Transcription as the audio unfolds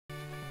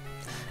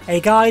Hey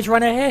guys,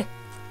 Runner here.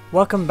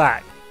 Welcome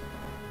back.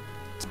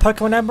 It's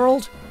Pokemon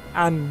Emerald,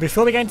 and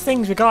before we get into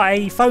things, we got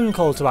a phone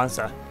call to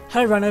answer.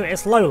 Hello Runner,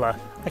 it's Lola.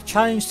 I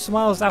challenged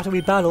Smiles after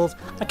we battled.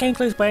 I came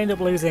close but ended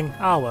up losing.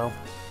 Ah well.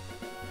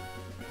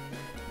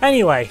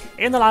 Anyway,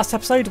 in the last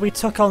episode we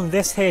took on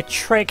this here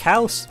Trick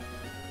House,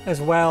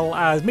 as well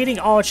as meeting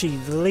Archie,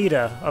 the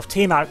leader of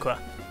Team Aqua.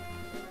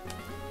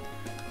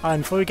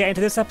 And before we get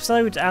into this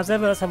episode, as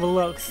ever, let's have a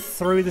look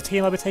through the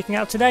team I'll be taking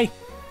out today.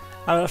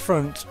 Out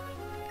front,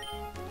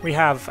 we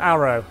have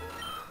Arrow,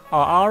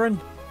 our Aaron,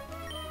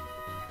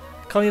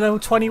 currently level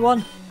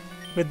 21,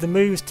 with the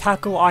moves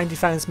Tackle, Iron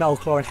Defense, Metal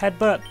Claw and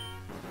Headbutt.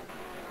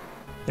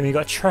 Then we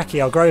got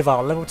Trekkie, our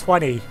Grovyle, level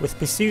 20, with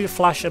Pursuit,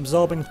 Flash,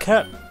 Absorb and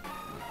Cut.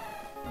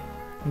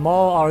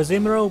 Maw, our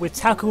Azumarill, with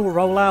Tackle,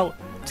 Rollout,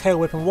 Tail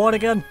Whip and Water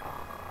Gun.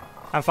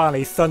 And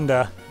finally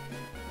Thunder,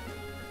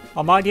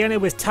 our Mightyena,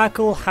 with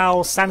Tackle,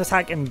 Howl, Sand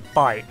Attack and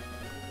Bite.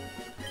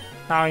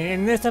 Now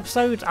in this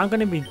episode I'm going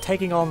to be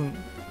taking on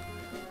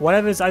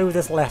whatever's over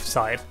this left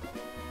side,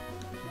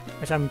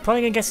 which I'm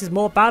probably going to guess is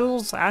more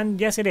battles, and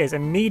yes it is,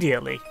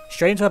 immediately.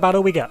 Straight into a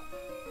battle we go.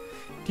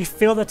 Do you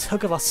feel the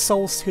tug of our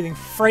soul-soothing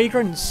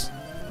fragrance?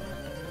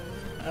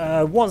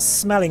 What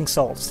smelling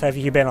salts have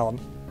you been on?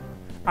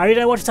 I don't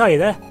know what to tell you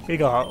there. We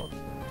got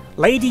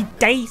Lady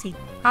Daisy.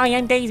 I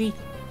am Daisy.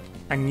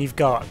 And you've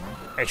got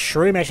a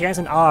Shroomish against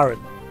an Aaron.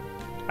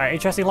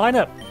 Interesting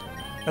lineup.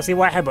 Let's see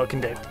what Headbutt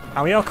can do.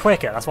 And we are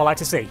quicker, that's what I like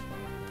to see.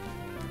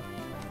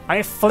 And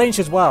it flinch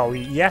as well,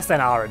 yes then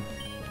Aaron.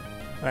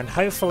 And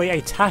hopefully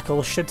a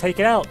Tackle should take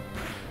it out.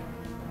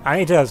 And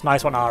he does,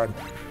 nice one Aaron.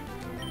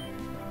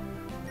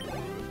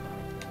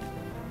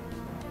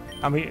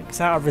 And we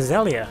get out of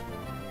Roselia.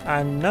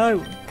 And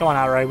no, come on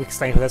Arrow, we can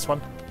stay for this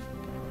one.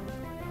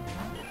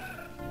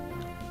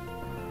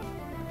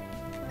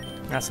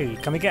 Let's see,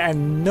 can we get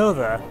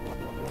another?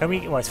 Can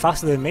we, well it's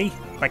faster than me,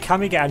 but can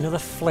we get another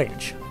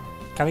flinch?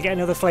 Can we get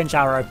another flinch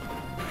Arrow?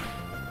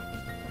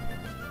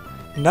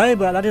 No,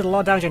 but that did a lot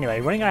of damage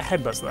anyway. Running out of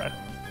Headbutts though.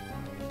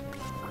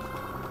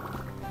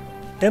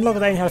 Didn't look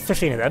like they only had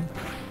 15 of them.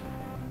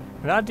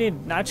 And that did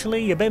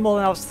actually a bit more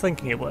than I was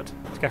thinking it would.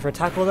 Let's go for a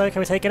Tackle though, can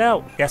we take it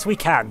out? Yes we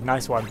can,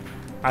 nice one.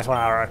 Nice one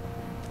Arrow.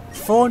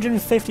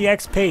 450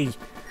 XP.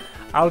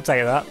 I'll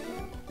take that.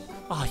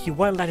 Oh, you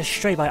weren't led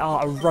astray by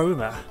our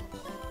aroma.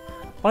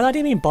 Well, I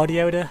didn't mean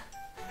body odour.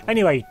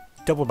 Anyway,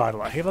 double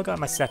battle. Who have I got in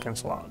my second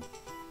slot?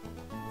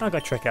 I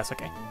got Trick House,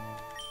 okay.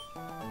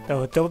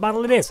 Double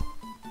battle it is.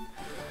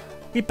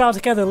 We battle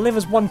together, live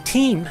as one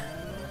team.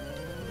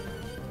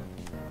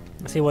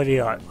 Let's see what you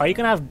got. Are you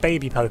going to have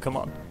baby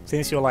Pokemon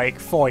since you're like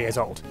 4 years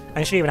old? And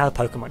you shouldn't even have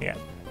Pokemon yet.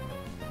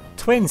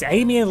 Twins,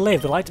 Amy and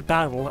Liv, would like to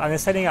battle and they're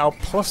sending out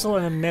Plusle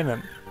and a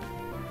Minun.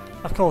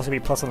 Of course it'll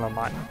be Plusle and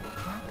mine.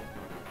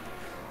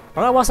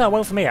 Well, that works out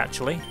well for me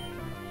actually.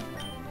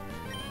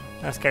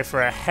 Let's go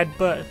for a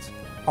Headbutt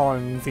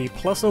on the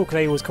Plusle, because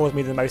they always cause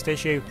me the most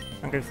issue.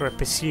 I'm going for a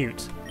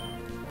Pursuit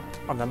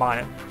on the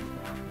Minun.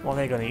 What are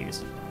they going to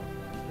use?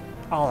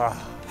 Oh, a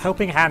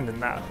Helping Hand in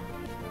that.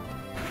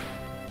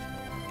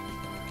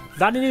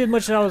 That didn't do as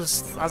much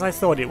as I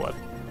thought it would.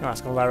 That's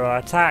going to lower our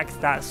attack.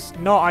 That's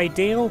not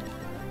ideal,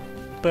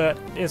 but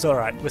it's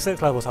alright. We're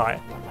 6 levels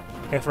higher.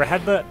 Go for a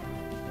Headbutt.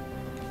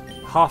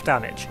 Half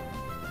damage.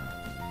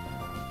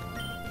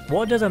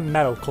 What does a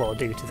Metal Claw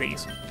do to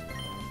these?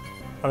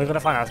 Oh, we're going to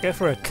find out. Let's go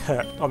for a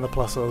Cut on the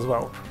Plusle as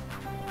well.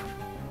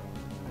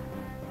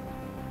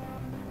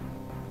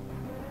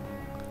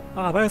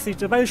 Ah, both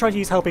tried to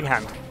use Helping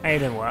Hand, and it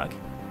didn't work.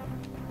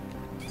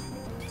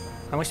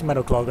 How much is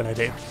Metal Claw going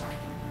to do?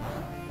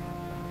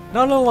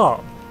 Not a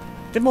lot.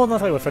 Did more than I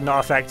thought it would for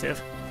not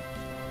effective.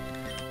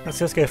 Let's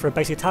just go for a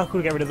basic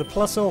Tackle to get rid of the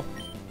Plusle.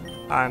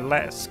 And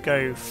let's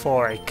go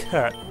for a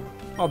Cut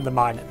on the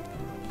Minun.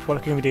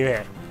 What can we do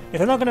here? If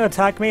they're not going to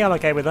attack me, I'm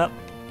okay with that.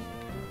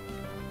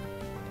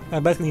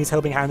 I'm both going to use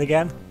Helping Hand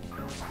again.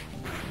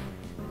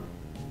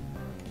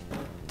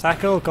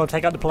 Tackle, go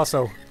take out the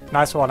Plusle.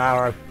 Nice one,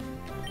 Arrow.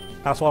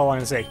 That's what I want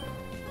to see.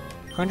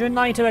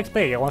 192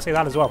 XP, I want to see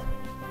that as well.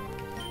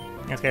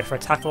 Let's go for a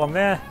Tackle on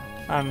there,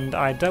 and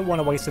I don't want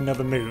to waste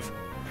another move.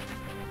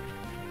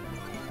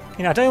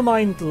 You know, I don't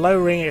mind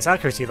lowering its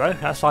accuracy though,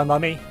 that's fine by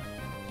me.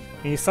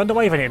 You Thunder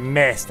Wave and it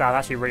missed, that's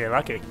actually really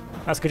lucky.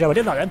 That's a good job I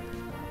did that then.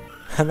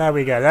 And there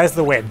we go, there's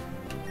the win.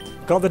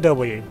 Got the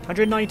W.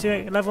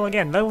 192 level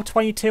again. Level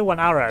 22 on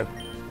Arrow.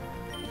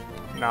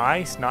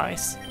 Nice,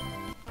 nice.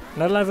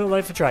 Another level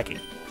low for Trekkie.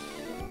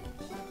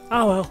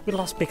 Oh well, we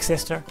lost Big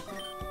Sister.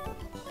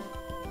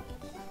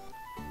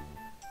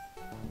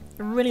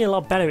 Really a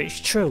lot better, it's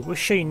true. We'll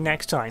show you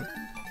next time.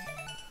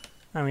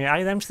 And we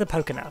add them to the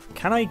Pokénav.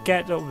 Can I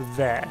get up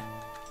there?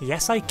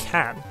 Yes, I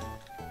can.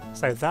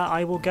 So that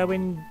I will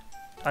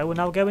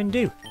now go and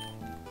do.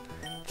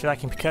 Should I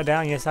can cut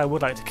down? Yes, I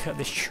would like to cut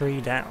this tree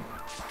down.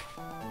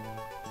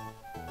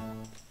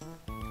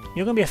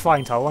 You're going to be a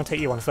flying type, I want to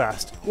take you on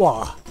first.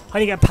 Whoa, how do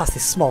you get past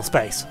this small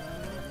space?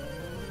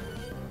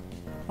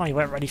 Oh, you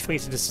weren't ready for me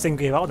to just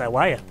single you out there,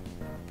 were you?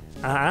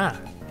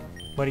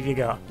 What have you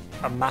got?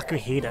 A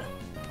Makuhita.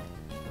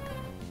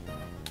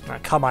 Now,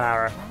 come on,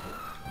 arrow.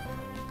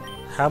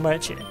 How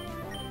much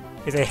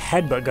is a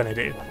headbutt gonna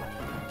do?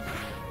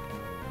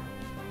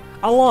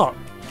 A lot!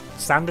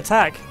 Stand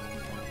attack.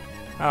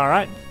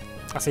 Alright.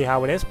 I see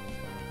how it is.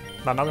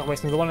 But I'm not gonna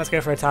waste another one. Let's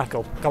go for a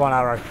tackle. Come on,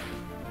 arrow.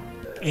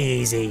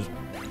 Easy.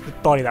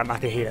 Just body that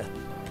Makahita.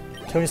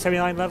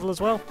 279 level as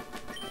well.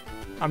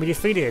 I mean,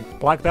 defeated.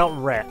 Black belt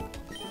rare.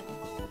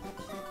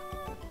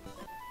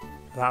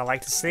 That I'd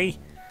like to see.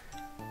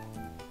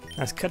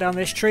 Let's cut down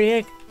this tree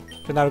here.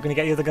 So now we're going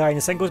to get the other guy in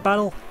a singles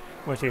battle,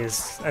 which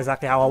is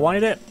exactly how I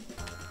wanted it.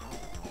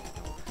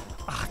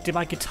 Ah, did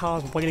my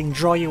guitar's wailing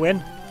draw you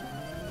in?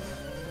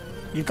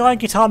 You've got a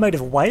guitar made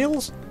of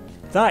whales?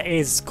 That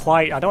is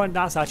quite.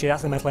 That's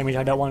the mental image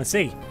I don't want to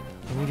see.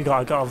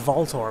 I've got a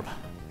Volt Orb.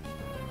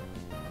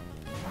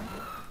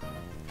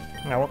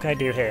 Now what can I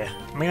do here?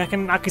 I mean,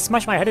 I can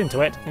smash my head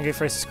into it and go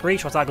for a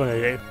screech. What's that going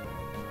to do?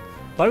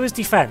 Low his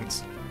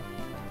defense.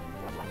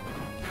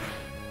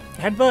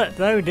 Headbutt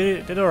though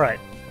did alright.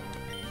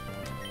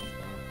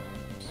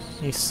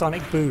 Use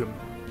Sonic Boom.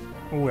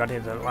 Ooh, I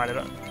didn't light it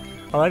up.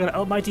 Are I going to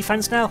up my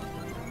defense now?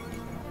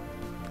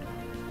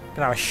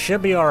 Now I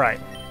should be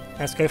alright.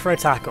 Let's go for a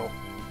tackle.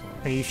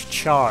 And use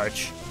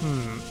charge.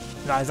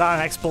 Is that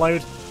an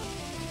explode?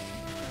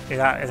 Is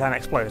that an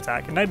explode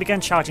attack? And now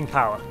begin charging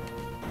power.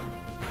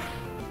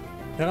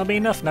 Is that gonna be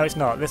enough? No, it's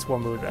not. This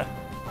one will there.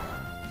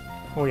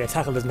 Oh yeah,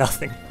 tackle does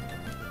nothing.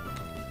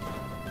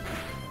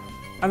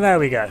 And there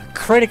we go.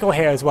 Critical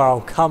here as well.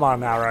 Come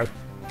on, Arrow.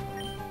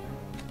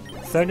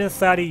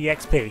 330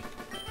 EXP.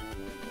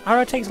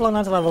 Arrow takes a long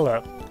time to level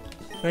up.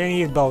 We only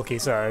use bulky,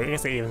 so I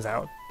guess it evens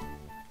out.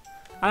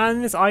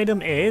 And this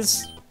item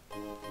is...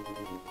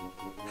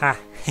 Ha!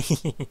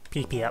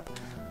 PP up.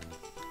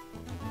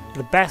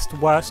 The best,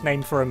 worst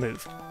name for a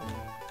move.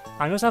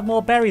 I also have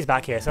more berries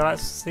back here, so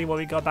let's see what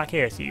we got back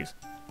here to use.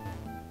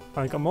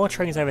 Oh, we've got more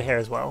trainings over here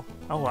as well.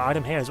 Oh,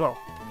 item here as well.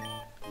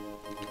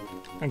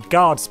 And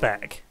guard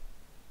spec.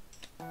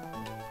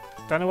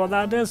 Don't know what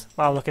that does?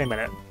 Well, I'll look in a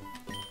minute.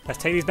 Let's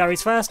take these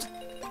berries first.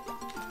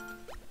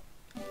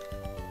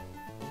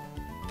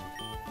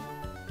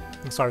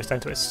 I'm sorry, it's down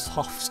to a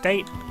soft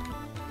state.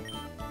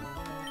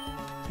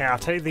 Yeah, I'll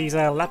take these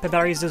leopard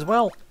berries as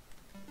well.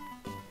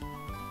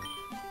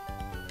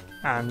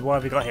 And what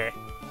have we got here?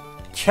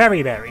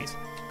 Cherry berries.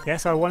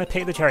 Yes, I want to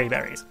pick the cherry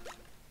berries.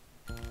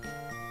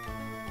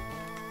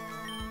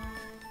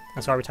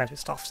 And so I return to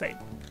its soft state.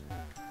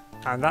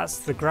 And that's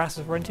the grass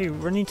is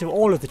running to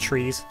all of the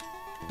trees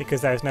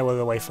because there is no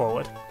other way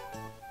forward.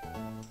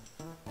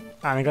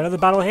 And I got another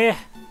battle here.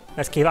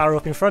 Let's keep Arrow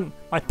up in front.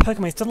 My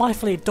Pokemon is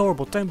delightfully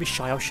adorable. Don't be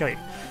shy, I'll show you.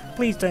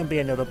 Please don't be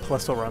another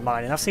plus or a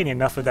mine. I've seen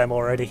enough of them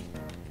already.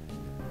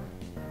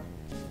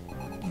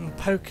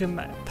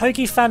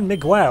 Pokefan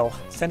Miguel.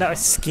 Send out a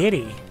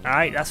Skitty.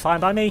 Alright, that's fine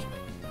by me.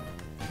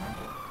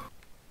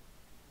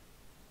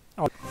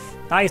 Oh,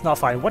 that is not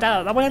fine.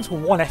 That went into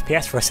 1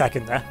 FPS for a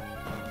second there.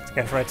 Let's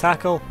go for a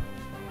tackle.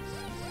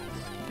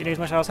 Didn't do as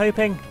much as I was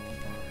hoping.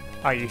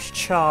 I used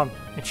Charm.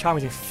 And Charm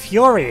is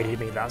infuriating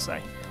me, that's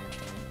say.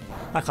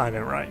 That can't have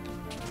been right.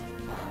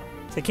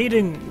 So keep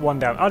doing 1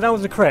 damage. Oh, that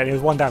was a crit. It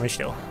was 1 damage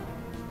still.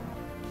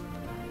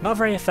 Not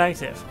very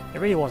effective. It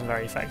really wasn't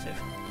very effective.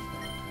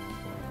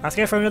 Let's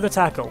go for another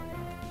tackle.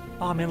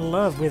 Oh, I'm in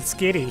love with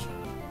Skitty.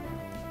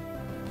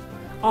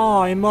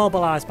 Oh,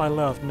 immobilized by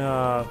love.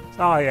 No.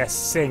 Oh, yes,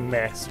 Sing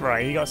miss.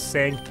 Right, you got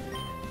Sing.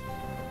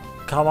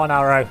 Come on,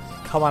 Arrow.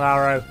 Come on,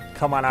 Arrow.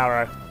 Come on,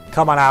 Arrow.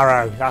 Come on,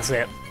 Arrow. That's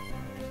it.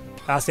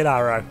 That's it,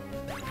 Arrow.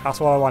 That's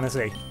what I want to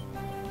see.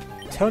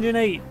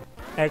 208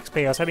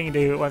 XP. I was hoping you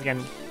do, once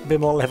again, a bit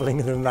more leveling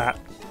than that.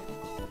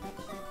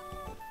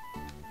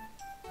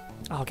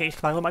 I'll get you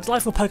to my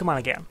delightful Pokemon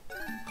again.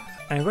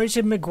 And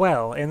Richard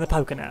Miguel in the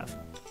Pokénav.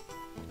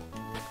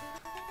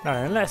 Now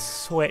then, let's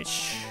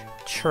switch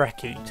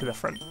Trekkie to the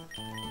front.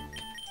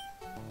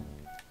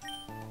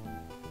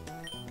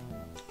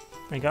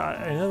 We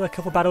got another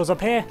couple battles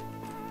up here.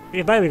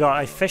 Yeah, but we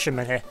got a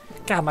fisherman here.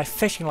 God, my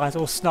fishing line's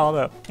all snarled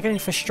up. I'm getting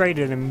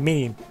frustrated and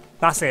mean.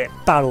 That's it,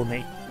 battle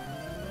me.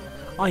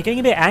 Oh, you're getting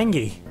a bit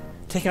angry.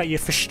 Taking out your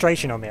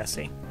frustration on me, I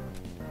see.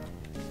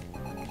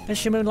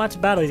 Fisherman like to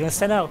battle, he's gonna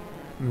send out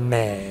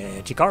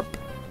Magikarp.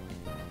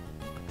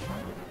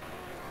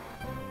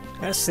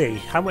 Let's see,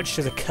 how much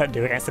does a cut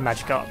do against the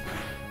Magikarp?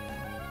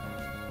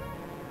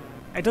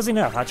 It does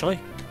enough, actually.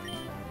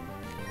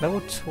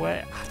 Level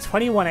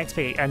 21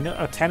 XP and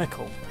a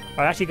tentacle.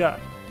 I actually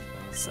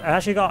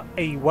got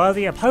a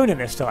worthy opponent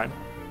this time.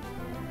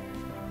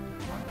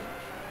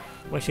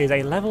 Which is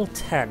a level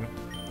 10.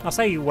 I'll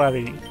say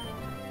worthy.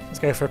 Let's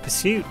go for a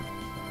pursuit.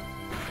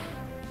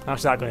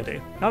 How's that going to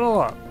do? Not a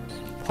lot.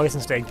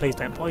 Poison Sting, please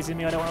don't poison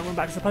me. I don't want to run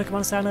back to the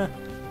Pokemon Center.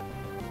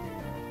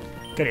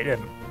 Good, it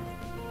didn't.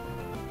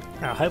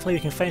 Now, hopefully we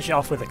can finish it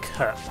off with a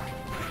cut.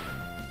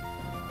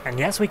 And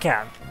yes, we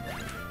can.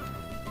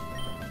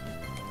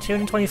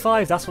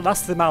 225, that's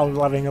the amount of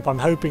leveling up I'm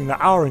hoping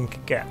that Aaron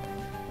could get.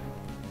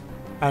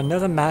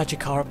 Another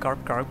Magikarp,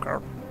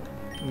 garp.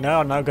 No,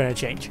 I'm not going to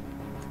change.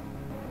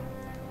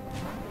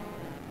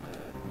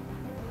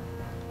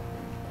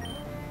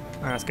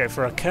 Let's go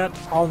for a cut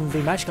on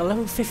the magical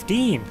level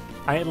 15.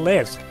 And it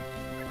lives.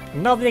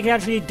 Not that it can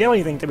actually do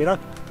anything to me though.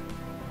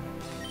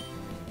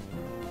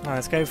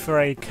 Let's go for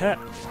a cut.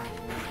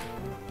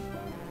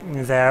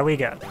 There we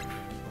go.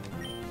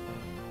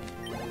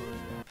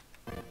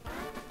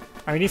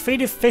 I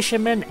defeated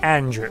Fisherman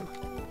Andrew.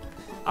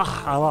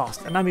 Ah, I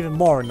lost, and I'm even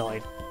more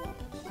annoyed.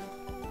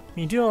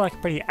 You do look like a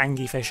pretty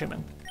angry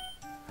fisherman.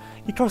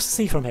 You cross the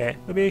sea from here.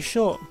 It'll be a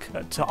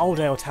shortcut to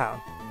Oldale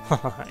Town.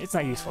 It's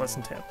not useful,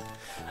 isn't it?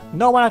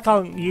 Not when I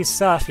can't use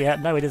surf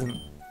yet. No, it isn't.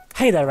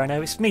 Hey there,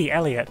 Reno. It's me,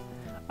 Elliot.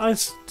 I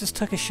just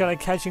took a shot at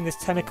catching this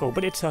tentacle,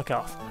 but it took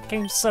off. I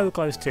came so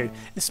close to.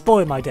 It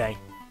spoiled my day.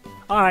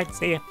 Alright,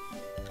 see ya.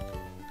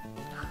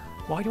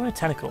 Why do you want a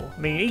tentacle? I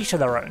mean, each of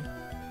their own.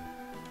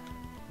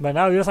 But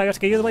now, just like I have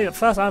to get the way. But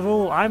first of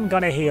all, I'm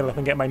gonna heal up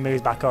and get my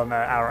moves back on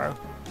Arrow.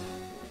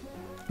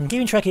 I'm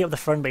keeping Trekkie up the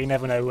front, but you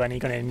never know when you're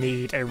gonna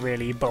need a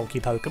really bulky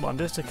Pokemon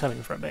just to come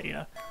in for a bit, you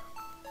know.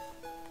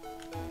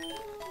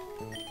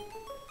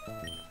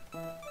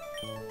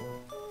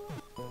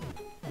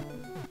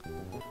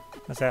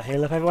 Let's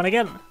heal up everyone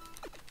again.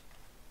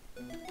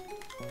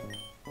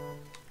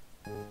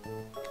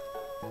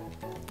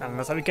 And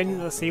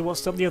let's see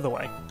what's up the other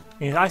way.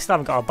 I still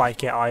haven't got a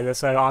bike yet either,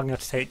 so I'm going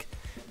to take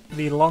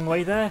the long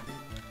way there,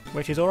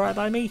 which is alright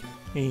by me.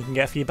 You can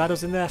get a few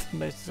battles in there,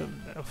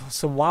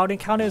 some wild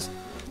encounters.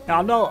 Now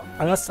I'm not,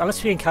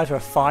 unless we encounter a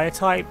fire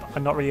type,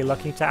 I'm not really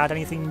looking to add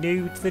anything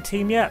new to the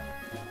team yet.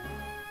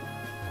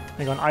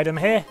 We got an item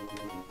here.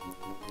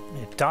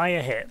 A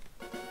dire hit.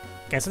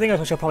 Okay, something else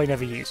which I'll probably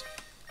never use.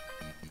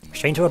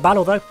 Straight into a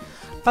battle though.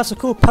 Found some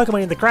cool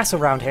Pokemon in the grass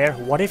around here.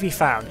 What have you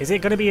found? Is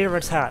it going to be a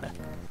Rattata?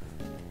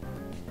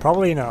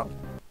 Probably not.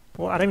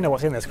 Well, I don't even know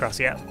what's in this grass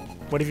yet.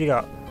 What have you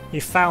got?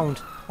 You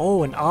found...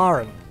 Oh, an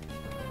Aron.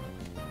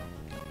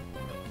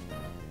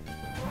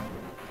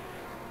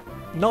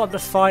 Not the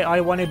fight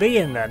I want to be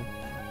in then.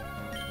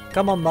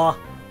 Come on, Ma.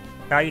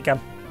 Out you come.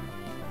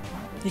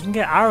 You can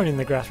get Aron in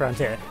the grass around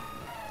here.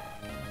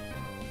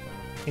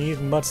 You can use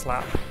Mud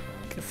Slap.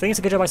 I think it's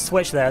a good job I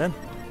switched there then.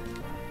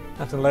 I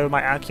have to lower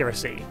my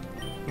accuracy.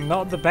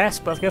 Not the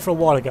best, but let's go for a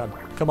water gun.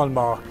 Come on,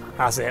 Ma.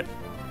 That's it.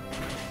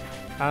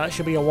 That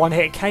should be a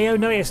one-hit KO.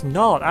 No, it's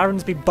not.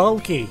 Aron's be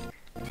bulky.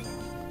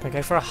 Gonna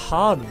go for a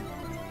Harden.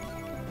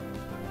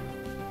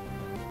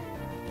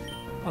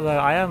 Although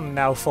I am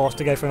now forced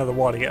to go for another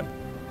water gun.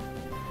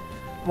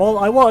 Well,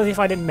 I was if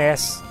I didn't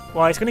miss.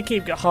 Well, it's going to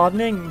keep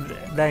hardening,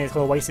 then it's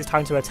going to waste its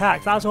time to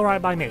attack. That's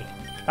alright by me.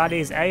 That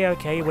is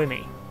a-okay with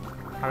me.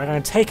 And we're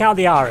going to take out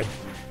the Aron.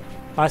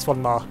 Nice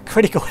one, Ma.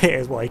 Critical hit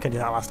as well. You couldn't do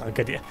that last time,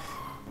 could you?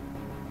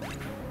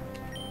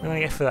 I'm going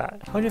to get for that.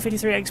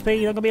 153 XP,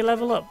 you're going to be a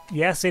level up?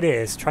 Yes, it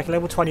is. Tracking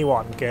level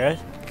 21. Good,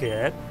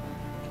 good.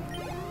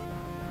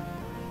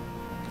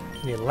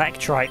 The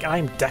Electrike,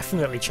 I'm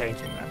definitely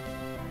changing them.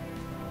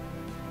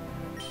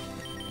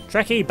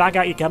 Trekkie, back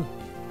out you come.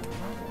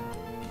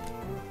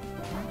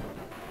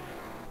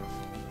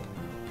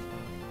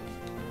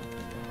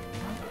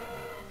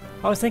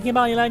 I was thinking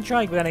about the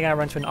Electrike, but then again I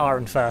ran to an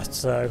Aron first,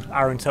 so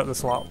Aron took the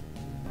slot.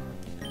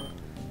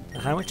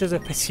 How much does a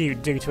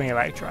Pursuit do to an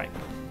Electrike?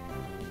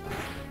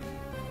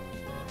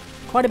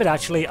 Quite a bit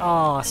actually.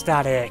 Ah,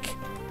 static.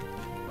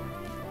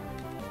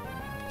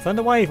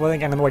 Thunder Wave? Well, then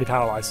again I'm already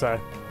paralysed, so...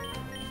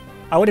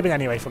 I would have been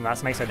anyway from that,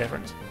 so it makes no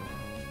difference.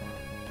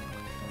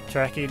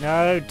 Trekkie,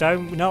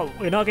 no,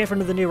 we're not going for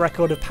another new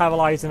record of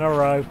paralysed in a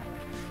row.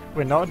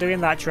 We're not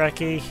doing that,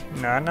 Trekkie.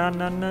 No, no,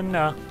 no, no,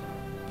 no.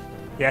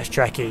 Yes,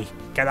 Trekkie,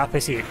 get that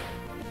Pursuit.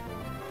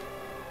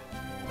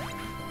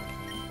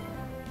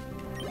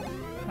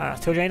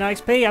 289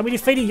 XP, and we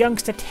defeated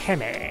youngster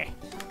Timmy.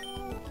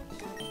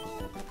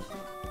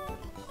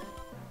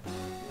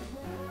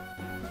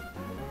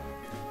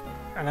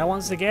 And now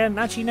once again,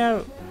 actually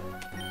no.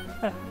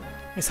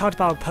 It's hard to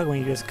battle Pokemon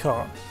you just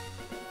caught.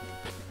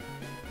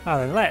 Now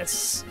then,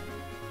 let's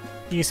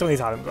use some of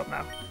these items up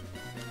now.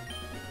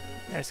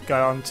 Let's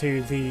go on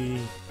to the...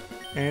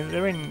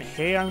 they're in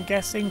here, I'm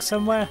guessing,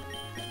 somewhere.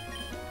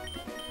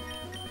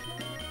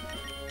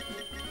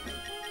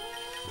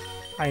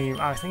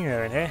 I think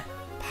they're in here.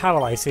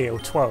 Paralyze Heal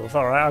 12.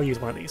 Alright, I'll use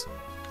one of these.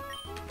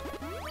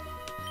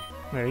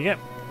 There we go.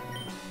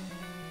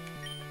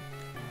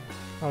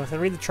 Oh, if I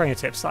read the trainer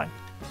tips sign.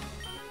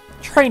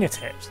 Trainer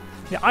tips!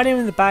 The item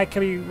in the bag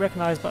can be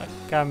recognised, but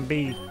can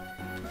be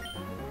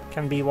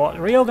what?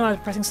 Reorganise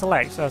pressing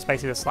select, so it's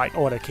basically just like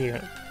order key.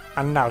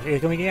 And now,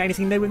 can we get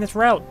anything new in this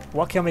route?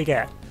 What can we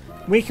get?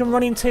 We can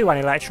run into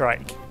an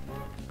Electrike.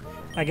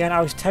 Again,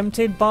 I was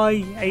tempted by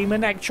a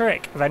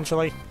Manectric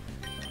eventually.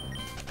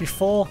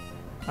 Before,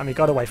 and we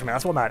got away from it,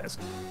 that's what matters.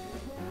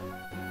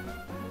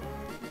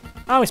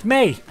 Oh, it's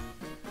me!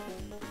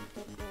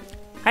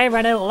 Hey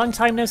Reno, long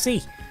time no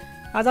see.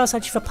 I was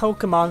searching for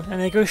Pokemon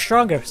and they grew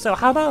stronger, so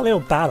how about a little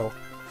battle?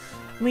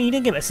 I mean, you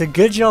didn't give us a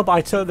good job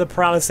I took the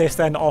paralysis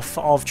then off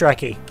of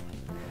Trekkie.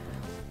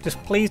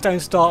 Just please don't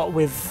start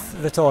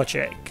with the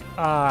Torchic.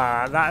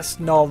 That's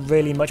not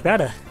really much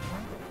better.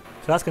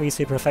 So that's going to be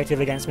super effective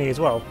against me as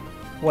well.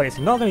 What it's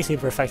not going to be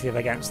super effective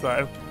against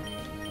though,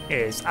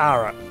 is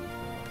Arrow.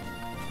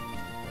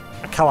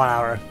 Come on,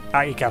 Arrow.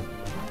 Out you come.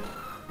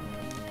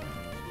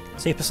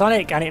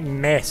 Supersonic, and it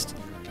missed.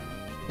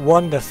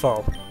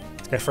 Wonderful.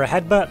 Let's go for a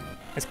headbutt.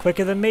 It's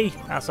quicker than me.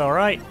 That's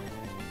alright.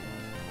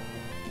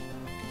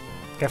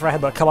 Go for a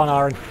headbutt. Come on,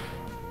 Aaron.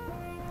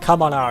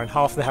 Come on, Aaron.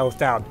 Half the health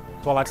down.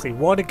 Well, actually,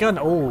 water gun.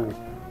 Ooh.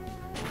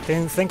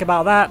 Didn't think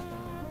about that.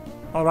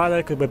 Alright,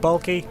 though, because we're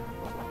bulky.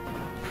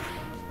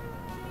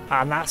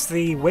 And that's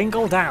the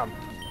Wingle down.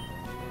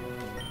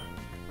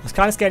 I was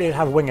kind of scared he'd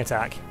have a wing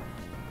attack.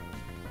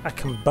 A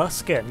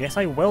Combuskin. Yes,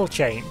 I will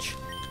change.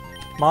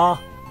 Ma,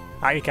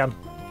 out you come.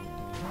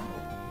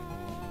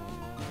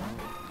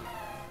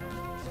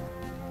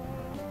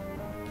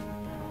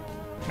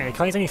 I mean, he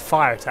can't use any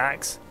fire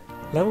attacks.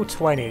 Level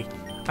 20.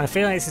 I'm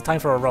feeling like this is time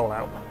for a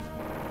rollout.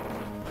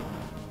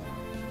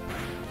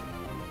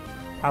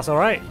 That's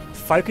alright.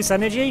 Focus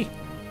energy.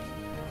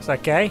 It's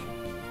okay.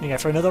 You go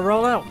for another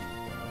rollout.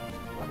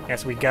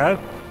 Yes, we go.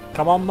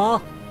 Come on, Ma.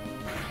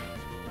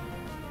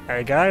 There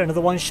we go.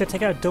 Another one should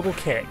take out a double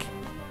kick.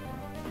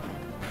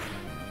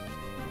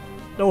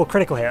 Oh,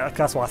 critical hit.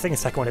 That's why I think the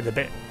second one did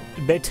a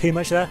bit too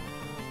much there.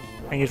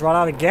 And he's right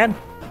out again.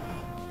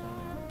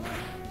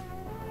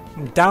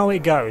 And down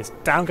it goes.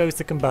 Down goes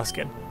the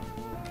Combuskin.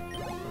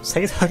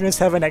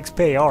 607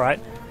 XP.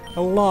 Alright.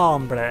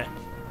 Alarmbre.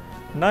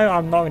 No,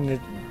 I'm not going to...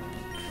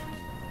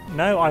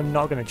 No, I'm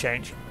not going to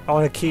change. I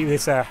want to keep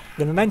this, the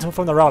momentum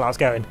from the rollouts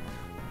going.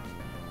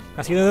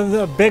 That's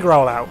a big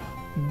rollout.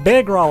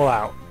 Big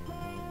rollout.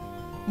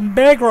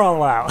 Big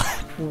rollout.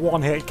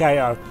 One hit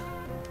KO.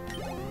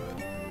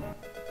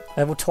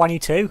 Level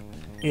 22.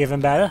 Even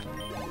better.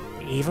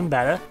 Even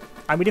better.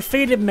 And we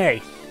defeated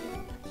me.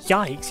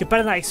 Yikes, you're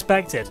better than I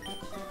expected.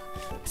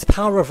 It's the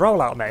power of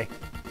rollout, mate.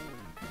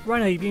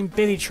 Rhino, you've been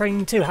busy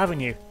training too, haven't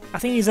you? I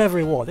think he's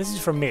every reward. This is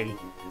from me.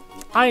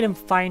 Item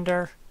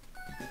finder.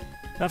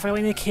 Don't forget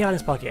in the key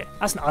items pocket.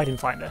 That's an item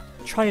finder.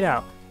 Try it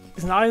out.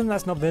 It's an item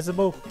that's not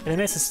visible. It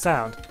emits a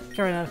sound.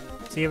 Here I know.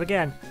 See you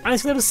again. And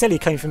it's a little silly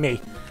coming from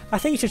me. I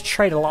think you should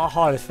trade a lot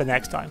harder for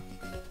next time.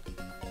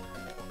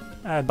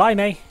 Bye,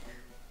 May.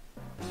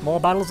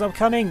 More battles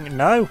upcoming?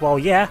 No? Well,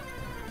 yeah.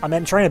 I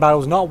meant trainer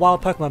battles, not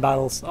wild Pokemon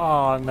battles.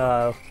 Oh,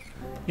 no.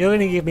 You're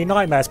going to give me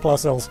nightmares,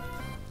 Plusles.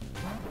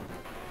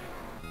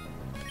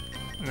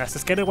 Let's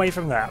just get away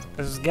from that.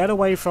 Let's just get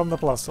away from the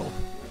Plusle.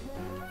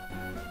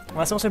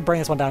 Let's also bring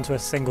this one down to a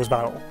singles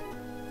battle.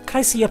 Can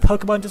I see a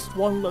Pokemon just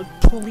one look,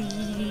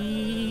 please?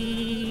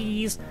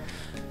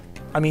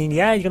 I mean,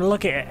 yeah, you're going to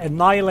look at it,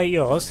 annihilate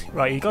yours.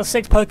 Right, you've got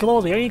 6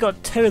 Pokeballs, you only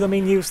got 2 of them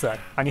in use though.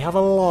 And you have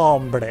a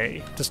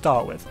Lombre to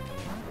start with.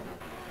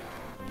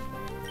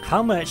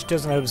 How much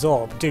does an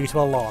Absorb do to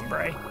a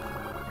Lombre?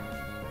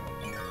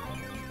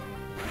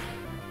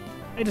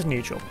 It is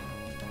neutral.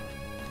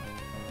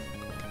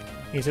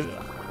 It's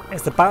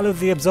the battle of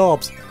the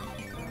Absorbs.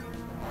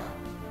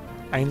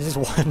 And this is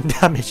 1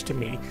 damage to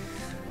me.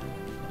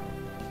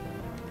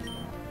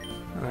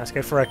 And let's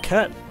go for a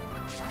cut.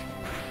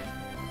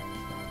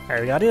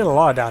 There we go, I did a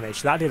lot of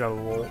damage. That did a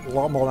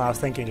lot more than I was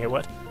thinking it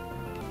would.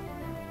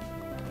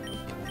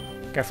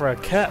 Go for a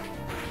cut.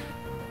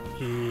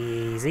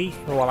 Easy.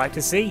 What I like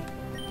to see.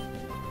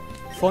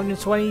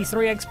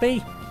 423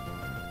 XP.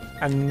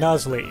 And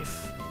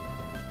Nuzleaf.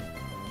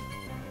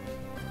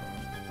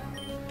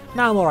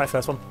 Now I'm alright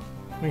first one.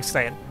 We can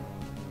stay in.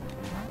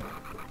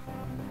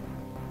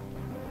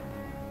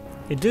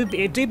 It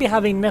do be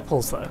having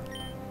nipples though.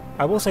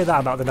 I will say that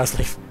about the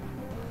Nuzleaf.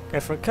 Go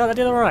for a cut, I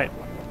did alright.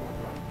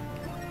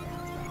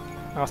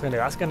 What's going to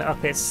do? That's going to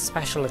up its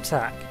special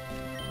attack.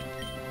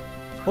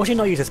 Or should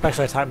not use a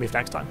special attack move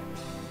next time.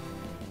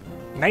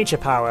 Nature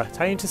Power.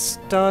 Turn into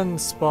Stun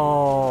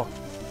Spore.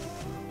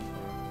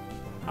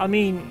 I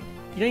mean,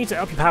 you don't need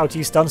to up your power to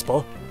use Stun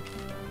Spore.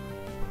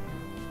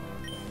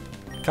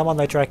 Come on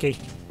though, Trekkie.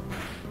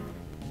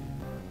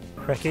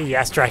 Trekkie?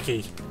 Yes,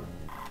 Trekkie.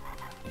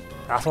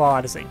 That's what I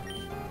like to see.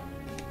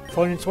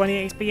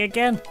 420 XP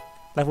again.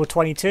 Level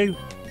 22.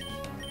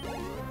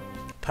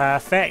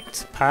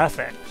 Perfect.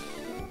 Perfect.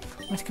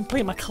 I'm going to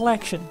complete my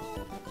collection.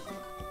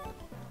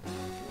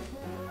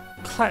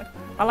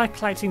 I like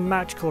collecting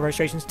magical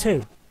registrations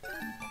too.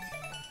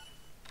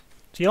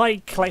 Do you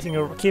like keeping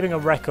a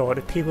record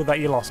of people that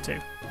you lost to?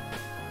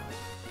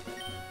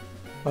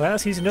 Well,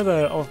 let's use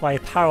another of my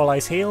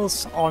Paralyzed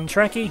Heals on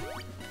Trekkie.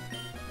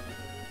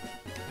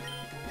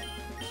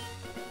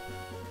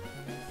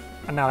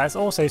 And now let's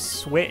also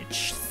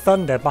switch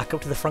Thunder back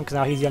up to the front because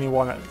now he's the only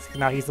one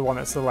he's the one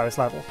that's the lowest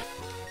level.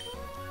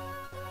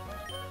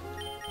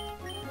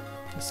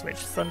 Switch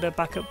Thunder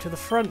back up to the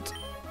front.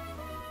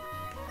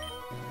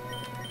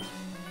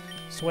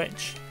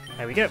 Switch.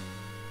 There we go.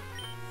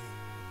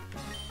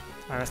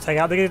 And let's take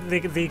out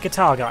the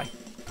guitar guy.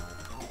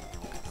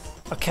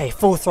 Okay,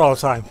 full throttle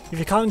time. If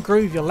you can't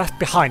groove, you're left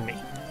behind me.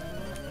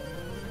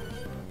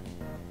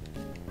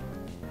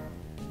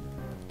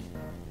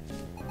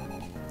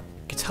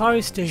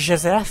 Guitarist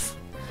Joseph.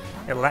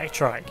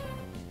 Electric.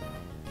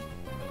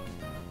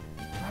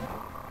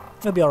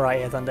 You'll be alright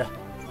here, Thunder.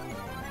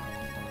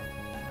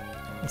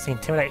 Let's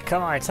intimidate.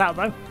 Come on, it's out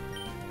though.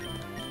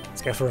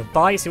 Let's go for a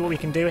bite, see what we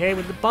can do here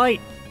with the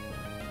bite.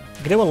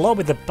 You can do a lot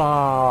with the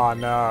bar.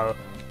 No.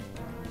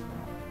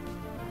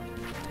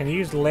 Can you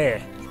use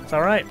Leer? It's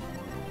alright.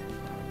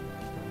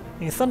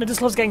 Your Thunder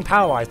just loves getting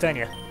paralyzed, don't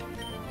you?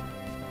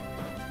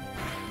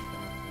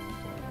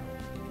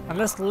 And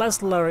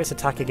let's lower its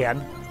attack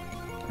again.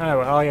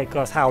 Oh yeah,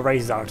 because Howl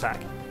raises our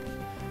attack.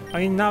 I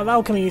mean,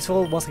 that'll come in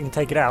useful once I can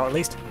take it out, at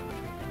least.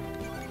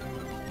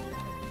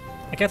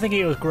 I kept thinking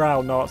it was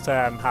Growl, not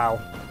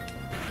Howl.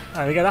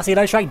 There we go, that's the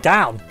Electric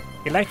down!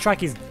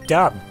 Electric is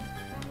done!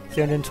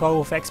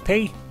 312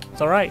 XP,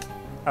 it's alright.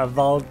 A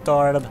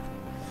Voltorb.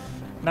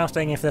 Now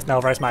staying in for this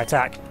now versus my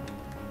attack.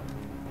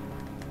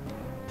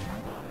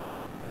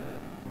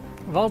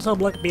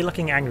 Voltorb be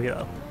looking angry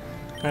though.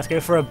 Let's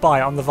go for a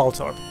bite on the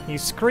Voltorb. You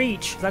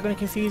Screech! Is that going to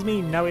confuse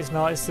me? No, it's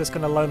not. It's just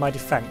going to lower my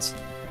defense.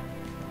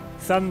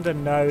 Thunder,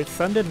 no.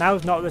 Thunder,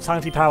 now's not the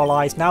time to be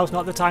paralyzed. Now's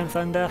not the time,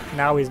 Thunder.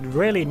 Now is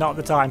really not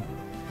the time.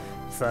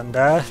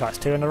 Thunder, that's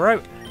 2 in a row.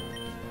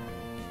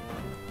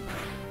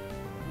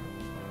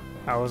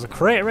 That was a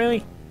crit,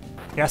 really?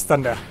 Yes,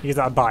 Thunder. Use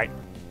that bite.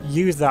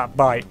 Use that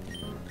bite.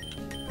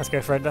 Let's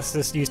go for it. Let's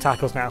just use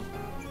tackles now.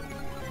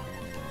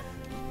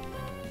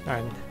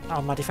 And,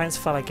 oh, my defense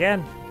fell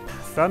again.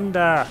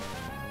 Thunder!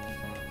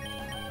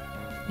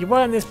 You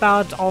weren't this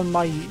bad on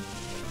my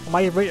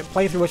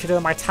playthrough which I did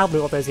on my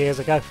tablet all those years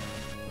ago.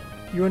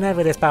 You were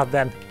never this bad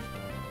then.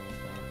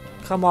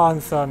 Come on,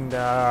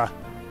 Thunder.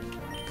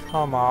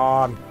 Come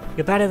on.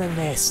 You're better than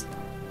this.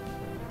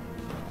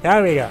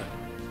 There we go.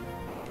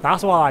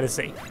 That's what I like to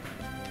see.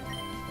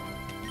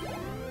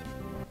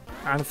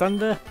 And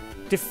Thunder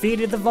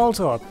defeated the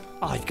Voltorb.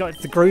 Oh, you got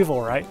the groove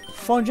alright.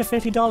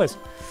 $450.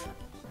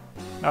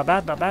 Not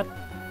bad, not bad.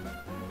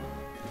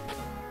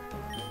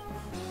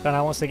 But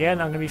now once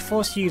again, I'm going to be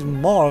forced to use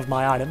more of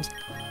my items.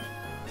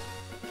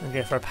 I'm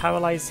going for a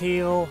Paralyzed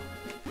Heal.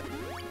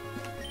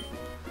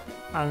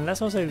 And let's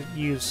also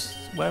use...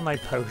 where are my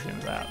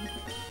potions at?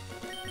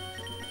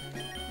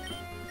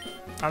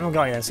 I haven't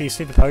got any, so use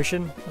Super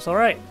Potion. That's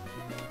alright.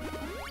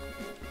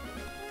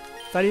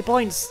 30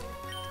 points!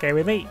 Okay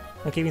with me.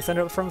 I'm keeping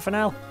Thunder up front for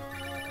now.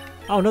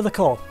 Oh, another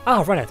call.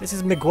 Ah, Renner, this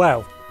is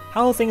Miguel.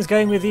 How are things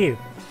going with you?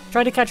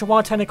 Tried to catch a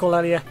wild tentacle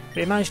earlier,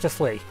 but it managed to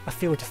flee. I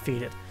feel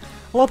defeated.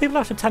 A lot of people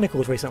after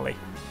tentacles recently,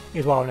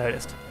 is what I've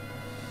noticed.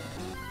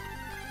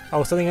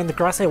 Oh, something in the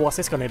grass here. What's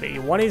this going to be?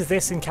 What is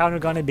this encounter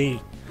going to be?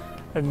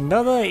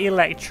 Another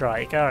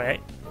Electrike,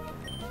 alright.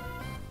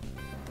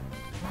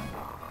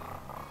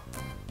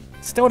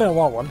 Still don't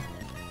want one.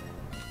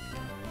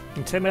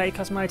 Intimidate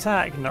customer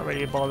attack, not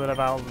really bothered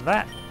about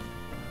that.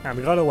 And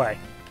we got away.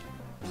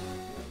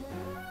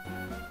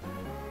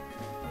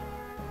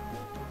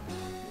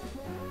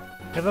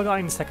 Have I got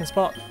in second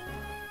spot?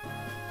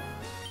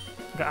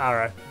 Got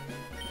Arrow.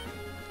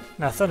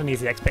 Now Thunder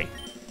needs the XP.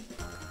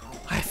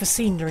 I have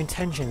foreseen their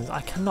intentions.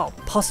 I cannot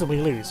possibly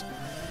lose.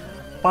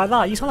 By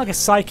that, you sound like a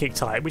Psychic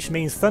type, which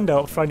means Thunder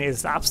up front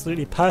is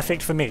absolutely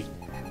perfect for me.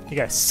 You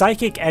go,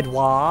 Psychic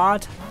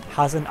Edward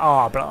has an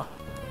Arbor.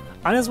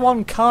 And as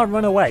one can't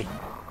run away.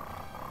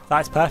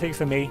 That's perfect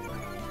for me.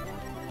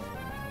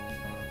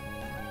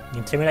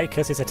 Intimidate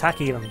because his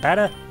attack even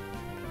better.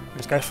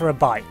 Let's go for a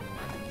bite.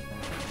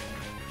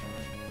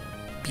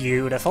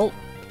 Beautiful.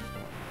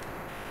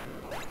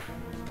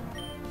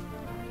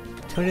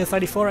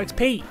 234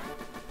 XP.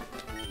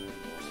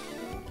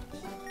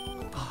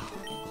 Oh,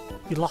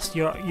 you lost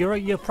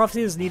your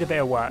prophecies need a bit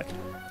of work.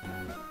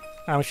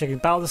 I wish I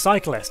could battle the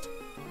cyclist.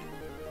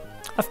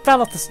 I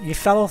fell off the. You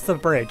fell off the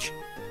bridge.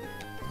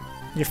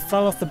 You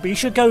fell off the. You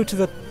should go to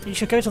the. You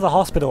should go to the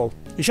hospital.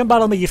 You shouldn't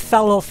battle me. You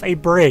fell off a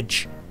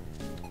bridge.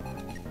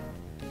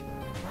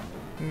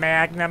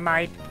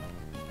 Magnemite.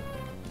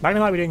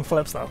 Magnemite be doing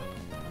flips though.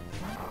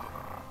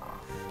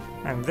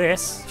 And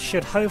this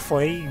should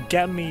hopefully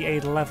get me a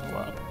level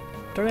up.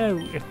 Don't know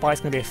if Bite's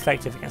going to be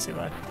effective against it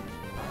though.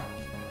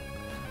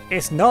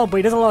 It's not, but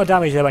it does a lot of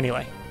damage though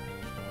anyway.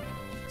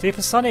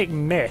 Supersonic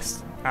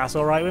Mist. That's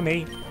alright with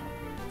me.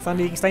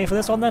 Thunder, you can stay in for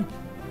this one then?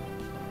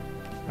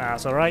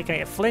 That's alright. Can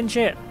it flinch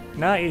it?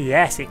 No,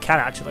 yes it can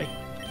actually.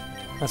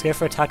 Let's go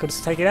for a tackle just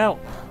to take it out.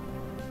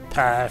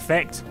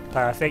 Perfect.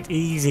 Perfect.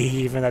 Easy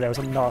even though that was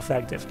not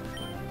effective.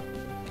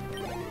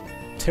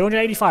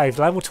 285,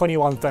 level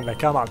 21 Thunder,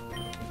 come on.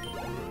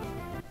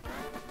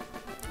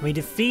 We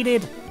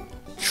defeated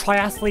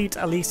Triathlete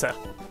Elisa.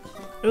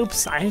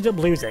 Oops, I ended up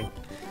losing.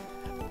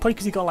 Probably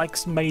because he got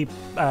like many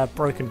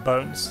broken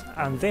bones.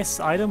 And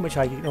this item, which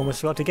I almost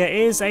forgot to get,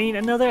 is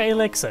another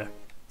elixir.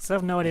 So I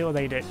have no idea what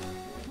they do.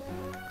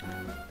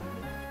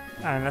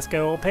 And let's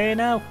go up here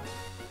now.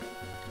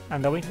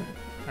 And are we...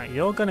 Right,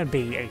 you're gonna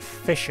be a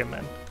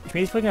fisherman. Which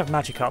means we're gonna have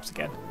Magikarps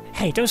again.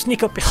 Hey, don't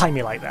sneak up behind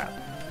me like that.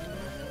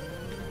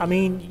 I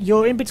mean,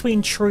 you're in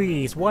between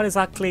trees. What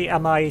exactly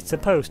am I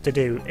supposed to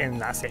do in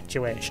that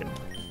situation?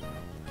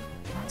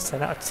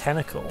 Send out a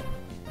tentacle.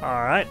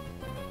 Alright.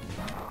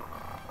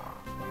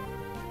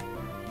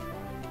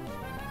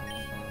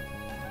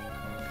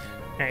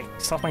 Okay,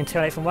 stop my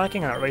Intimidate from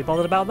working. I'm not really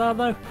bothered about that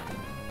though.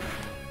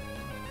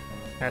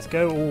 Let's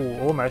go. Ooh,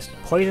 almost.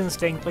 Poison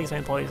Sting, please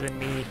don't poison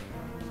me.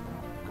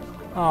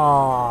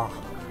 Ah,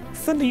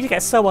 Thunder, you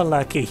get so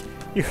unlucky.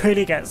 You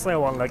really get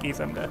so unlucky,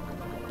 Thunder.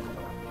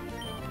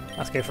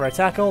 Let's go for a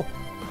tackle.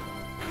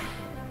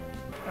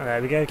 And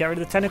there we go, get rid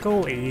of the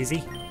tentacle,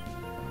 easy.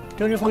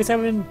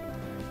 247,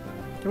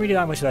 don't really do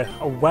that much though.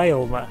 A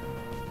whale.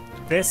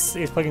 This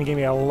is probably going to give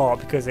me a lot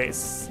because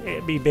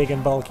it'd be big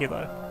and bulky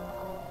though.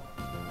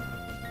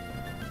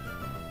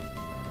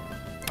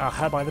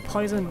 Hurt by the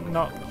poison,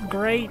 not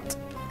great.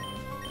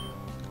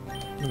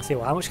 Let's see,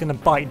 how much can the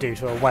bite do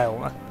to a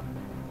whale?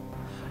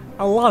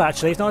 A lot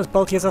actually, it's not as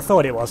bulky as I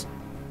thought it was.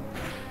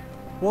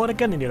 Water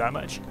gun didn't do that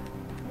much.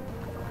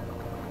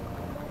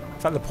 In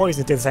fact, the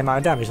poison did the same amount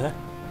of damage there.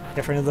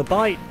 Go for another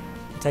bite,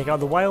 take out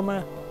the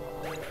whalmer.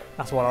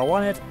 That's what I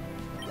wanted.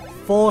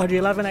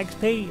 411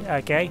 XP,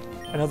 okay.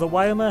 Another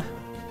whalmer.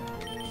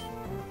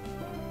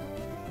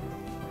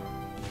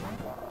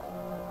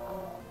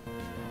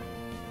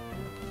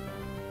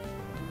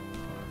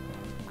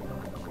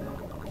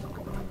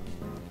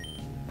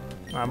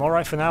 I'm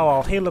alright for now,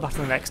 I'll heal up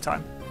after the next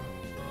time.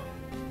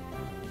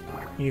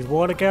 Use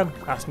water gun,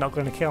 that's not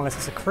going to kill unless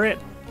it's a crit.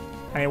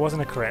 And it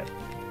wasn't a crit.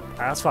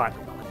 That's fine.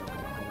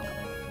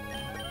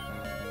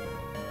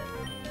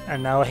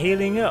 And now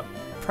healing up.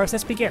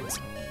 Process begins.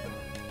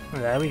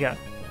 And there we go.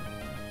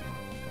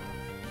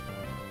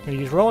 We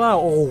use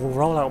rollout. Oh,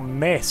 rollout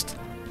missed.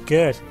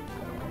 Good.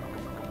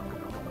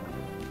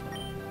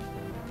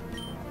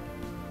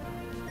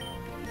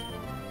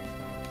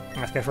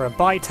 Let's go for a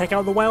bite. Take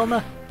out the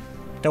whalmer.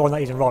 Don't want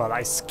that using rollout.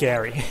 That is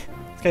scary.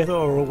 Let's go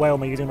for a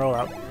whalmer using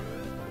rollout.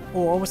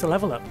 Oh, almost a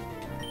level up.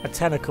 A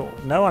tentacle.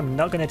 No, I'm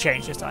not going to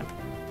change this time.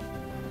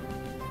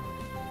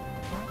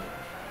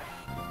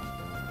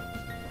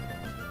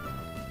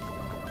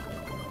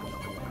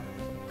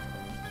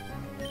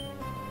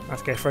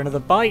 Let's go for another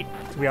bite.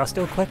 We are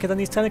still quicker than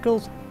these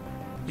tentacles.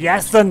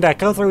 Yes, Thunder!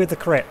 Come through with the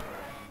crit.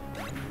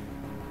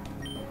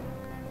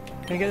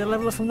 Can we get the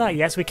level up from that?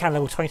 Yes, we can.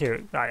 Level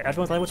 22. Right,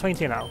 everyone's level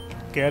 22 now.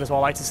 Good, that's what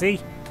I like to see.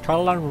 Try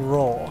to learn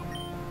Raw.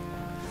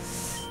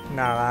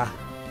 Nah.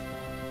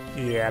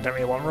 Yeah, I don't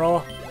really want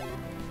Raw.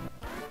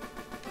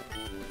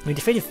 We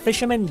defeated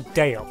Fisherman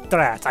Dale.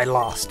 Drat, I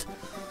lost.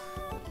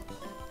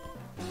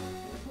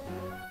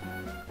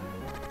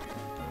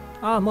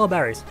 Ah, more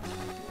berries.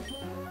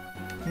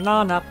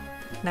 Na na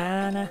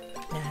na na na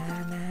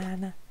na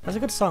na. That's a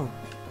good song.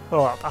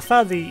 Oh, I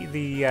found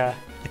the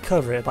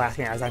cover of it by I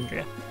think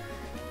Alexandria.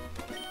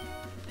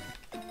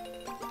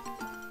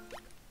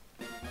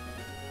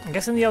 I'm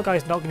guessing the old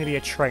guy's not going to be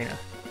a trainer.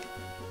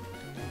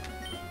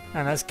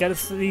 And let's get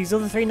these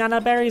other 3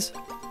 nana berries.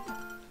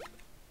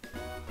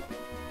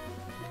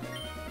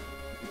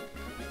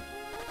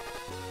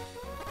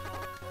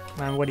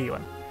 And what do you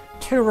want?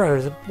 2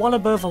 rows, 1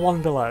 above and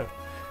 1 below.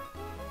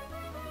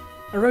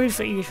 A road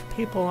for each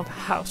people and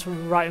perhaps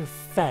right and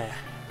fair.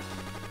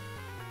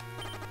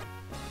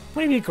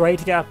 Wouldn't it be great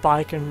to get a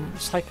bike and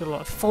cycle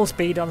at full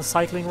speed on the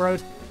cycling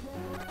road?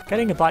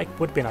 Getting a bike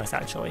would be nice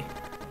actually.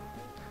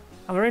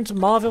 And we're into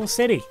Mauville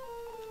City.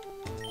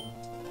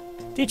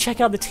 Did you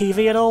check out the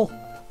TV at all?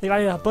 They've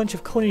added a bunch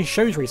of cool new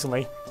shows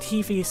recently.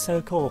 TV is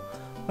so cool.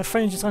 My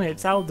friend's just on it,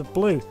 it's out of the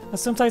blue. And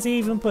sometimes they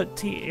even put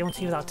TV on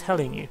TV without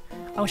telling you.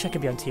 I wish I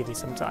could be on TV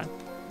sometime.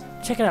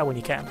 Check it out when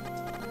you can.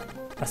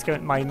 Let's go.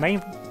 My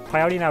main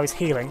priority now is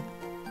healing.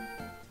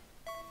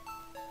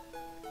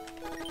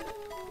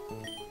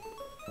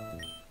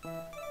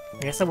 I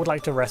guess I would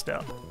like to rest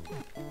up.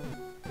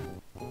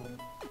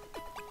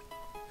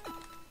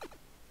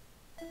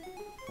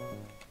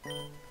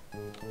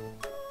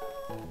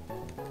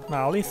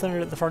 Now I'll leave Thunder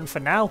at the front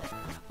for now,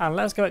 and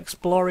let's go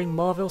exploring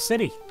Mauville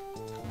City.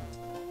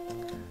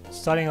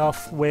 Starting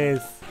off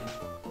with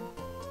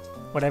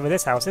whatever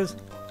this house is.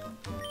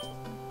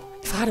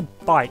 If I had a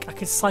bike, I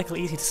could cycle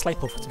easy to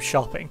Slateport for some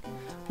shopping.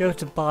 Go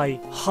to buy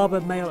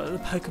Harbour Mail at the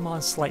Pokemon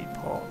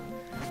Slateport.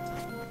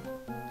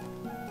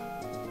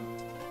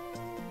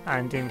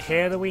 And in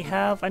here we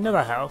have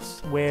another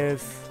house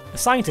with a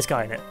scientist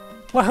guy in it.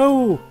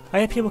 Wahoo! I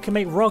hear people can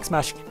make Rock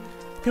Smash.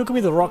 People can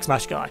be the Rock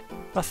Smash guy.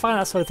 I find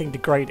that sort of thing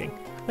degrading.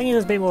 I think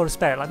there's a bit more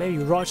respect, like maybe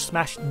Rock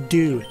Smash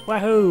Dude.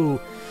 Wahoo!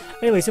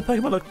 Anyways, the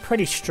Pokemon look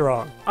pretty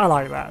strong. I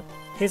like that.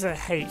 Here's a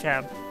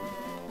HM.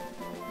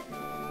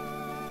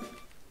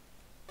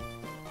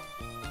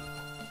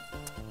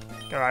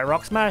 Alright,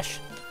 Rock Smash.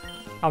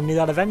 I'll need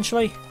that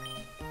eventually.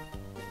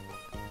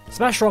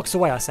 Smash rocks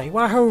away, I say.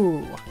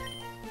 Wahoo!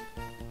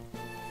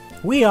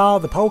 We are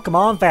the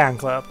Pokemon Fan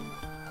Club.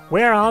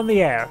 We're on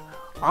the air.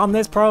 On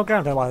this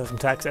program, don't worry, from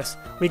Texas,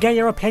 we get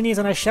your opinions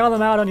and I shell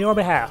them out on your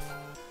behalf.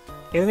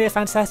 Isn't it a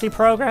fantastic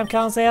program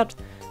concept?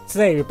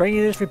 Today we bring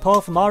you this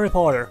report from our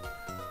reporter,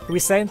 who we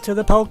sent to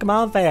the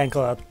Pokemon Fan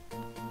Club.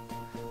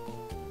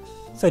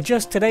 So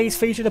just today's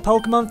featured a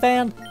Pokemon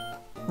fan?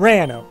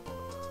 Reno.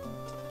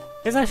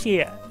 There's actually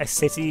a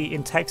city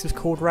in Texas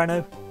called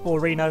Reno, or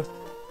Reno.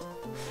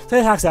 So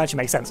this actually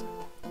makes sense.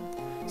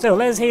 So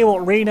let's hear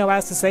what Reno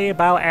has to say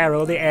about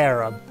Arrow the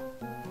Arum.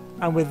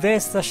 And with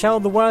this, let's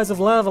shout the words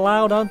of love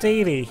aloud on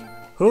TV.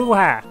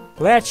 Hoo-ha!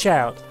 Let's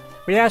shout.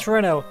 We asked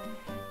Reno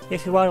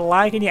if you were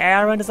liking your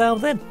Arum or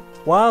something.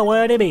 What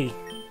would it be?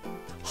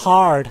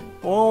 Hard.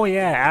 Oh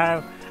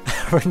yeah,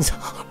 Aaron's.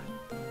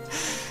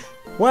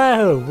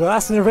 Whoa, well,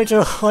 that's an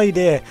original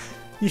idea.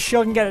 You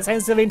sure can get a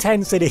sense of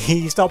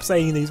intensity. Stop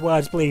saying these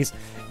words, please.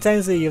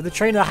 Intensity of the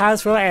trainer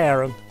has for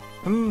Aaron.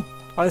 Oh,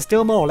 there's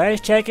still more.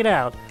 Let's check it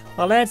out.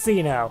 Well, let's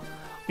see now.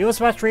 You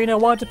smash trainer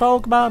want to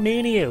Pokemon, me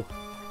and you.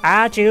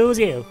 I choose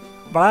you.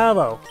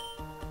 Bravo.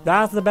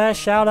 That's the best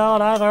shout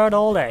out I've heard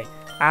all day.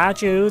 I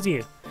choose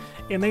you.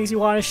 It makes you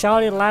want to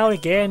shout it loud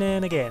again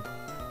and again.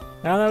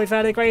 Now that we've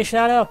had a great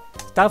shout out,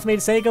 it's time for me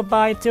to say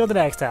goodbye until the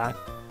next time.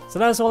 So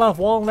let's all have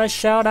one last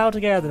shout out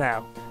together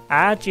now.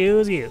 I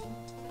choose you.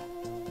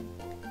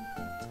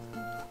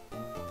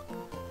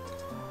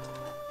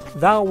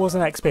 That was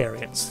an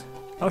experience.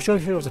 I'm not sure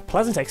if it was a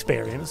pleasant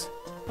experience,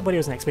 but it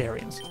was an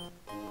experience.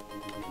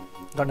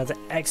 Got another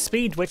X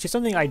speed, which is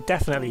something I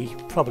definitely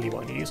probably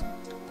won't use.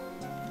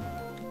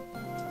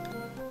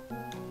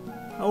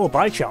 Oh, a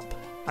bike shop,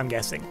 I'm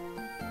guessing.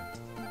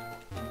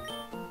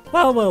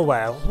 Well, well,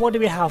 well, what do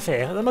we have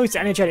here? The most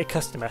energetic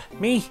customer.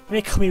 Me?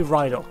 They call me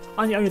Rydell.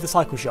 I'm the owner of the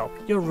cycle shop.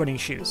 Your running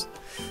shoes.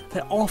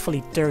 They're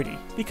awfully dirty.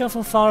 You come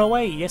from far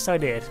away? Yes, I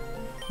did.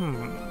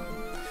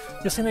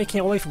 You're saying they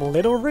came away from a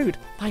little route?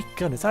 My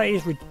goodness, that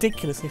is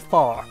ridiculously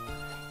far.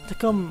 To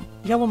come,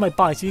 you have on my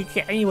bike so you can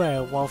get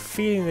anywhere while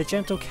feeling the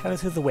gentle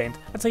caress of the wind.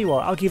 I'll tell you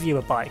what, I'll give you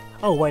a bike.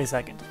 Oh, wait a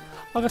second.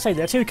 I'm gonna say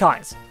there are two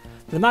kinds.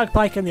 The mag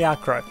bike and the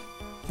acro.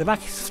 The mag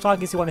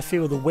bike is you want to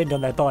feel the wind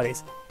on their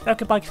bodies. The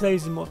acro bike is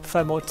those who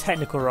prefer more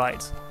technical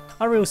rides.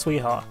 A real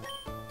sweetheart.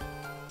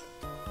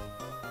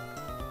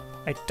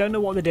 I don't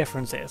know what the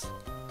difference is.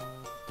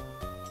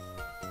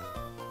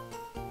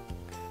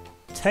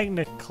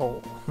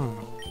 Technical.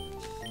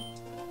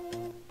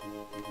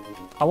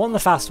 I want the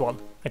fast one.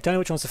 I don't know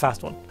which one's the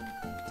fast one.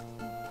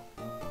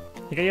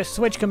 You get your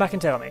switch, come back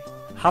and tell me.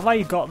 Have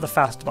I got the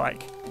fast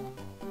bike?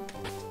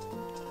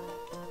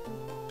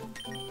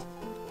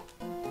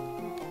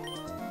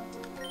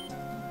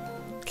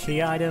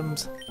 Key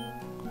items.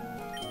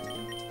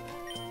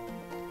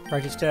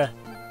 Register.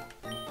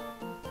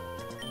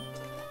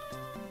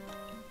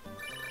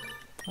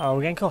 Oh,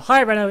 we're getting called.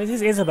 Hi Renault, this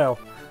is Isabel.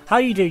 How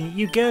are you doing?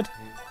 You good?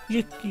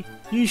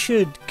 You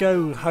should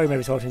go home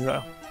every so often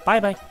though. Bye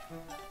bye.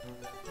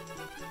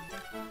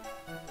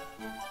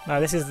 No,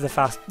 this is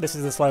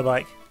the slow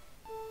bike.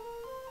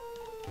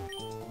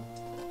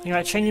 You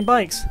like changing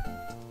bikes?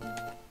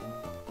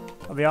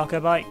 Got the Arco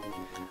bike.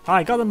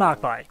 I got the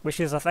Mark bike, which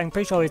is, I'm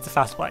pretty sure is the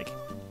fast bike.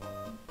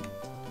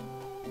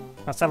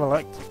 Let's have a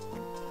look.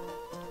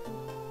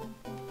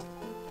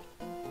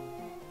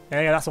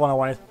 Yeah, that's the one I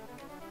wanted.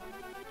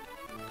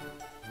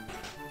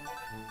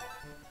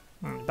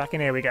 Back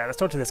in here we go. Let's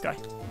talk to this guy.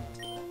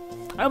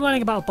 I'm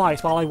learning about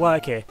bikes while I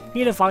work here.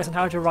 Need advice on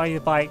how to ride a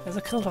bike? There's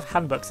a couple of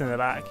handbooks in the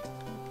bag.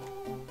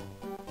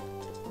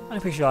 I'm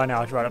pretty sure I know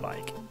how to ride a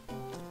bike.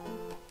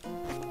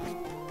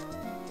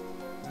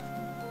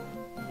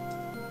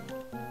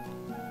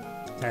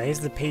 Now here's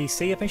the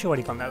PC. I'm pretty sure what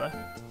he got there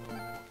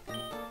though.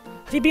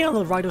 Have you been on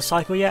the Rydell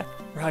cycle yet?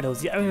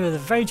 Rydell's the owner of a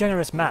very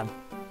generous man.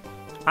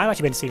 I've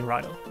actually been seeing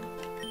Rydell.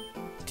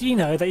 Do you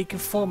know that you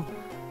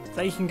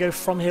can go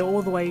from here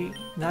all the way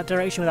in that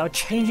direction without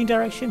changing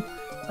direction?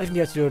 I even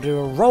be able to do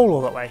a roll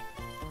all that way.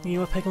 You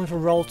want to pick them to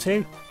roll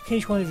too? Can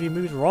each one of you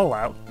move the roll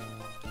out?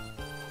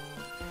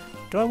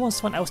 Do I want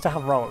someone else to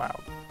have roll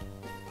out?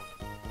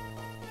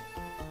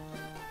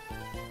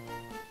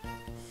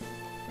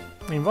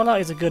 I mean, roll out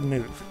is a good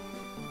move.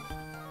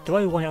 Do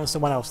I want it on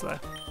someone else though?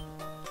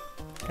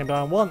 Can I do it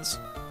on once?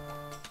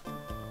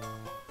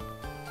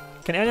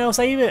 Can anyone else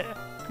save it?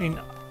 I mean,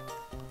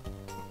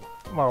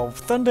 well,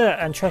 Thunder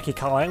and Trekkie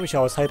can't learn it, which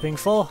I was hoping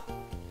for.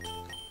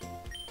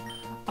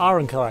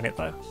 Aaron can learn it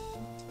though.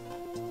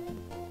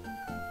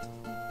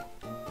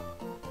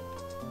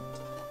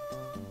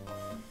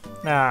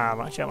 Nah, I'm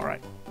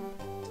alright.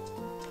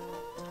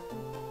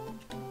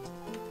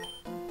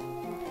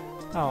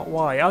 Oh,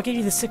 why? I'll give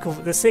you the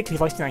sickly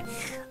voice tonight.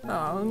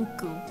 Oh,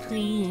 Uncle,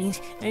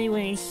 please. I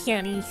want to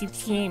shout you to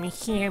tell me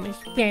how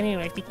much better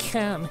I've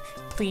become.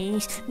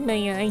 Please,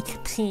 may I,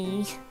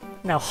 please?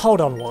 Now hold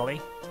on,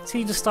 Wally. So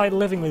you just started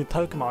living with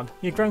Pokemon.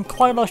 You've grown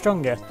quite a lot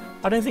stronger.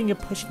 I don't think you're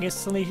pushing it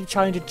suddenly to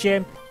challenge a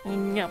gym.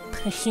 I'm not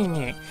pushing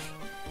it.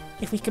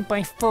 If we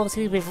combine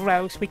forces with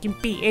Rose, we can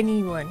beat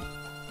anyone.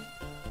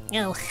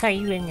 Oh, hi,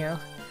 Renault.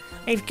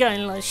 I've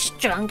gotten a lot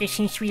stronger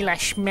since we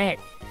last met.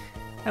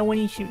 I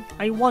want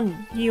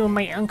you and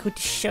my uncle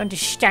to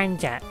understand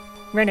that.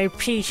 Renault,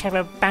 please have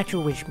a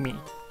battle with me.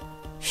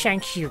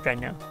 Thank you,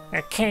 Renault.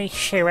 Okay,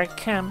 here I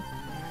come.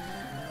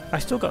 I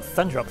still got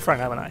Thunder up front,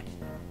 haven't I?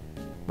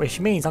 Which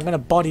means I'm going to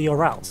body your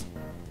route.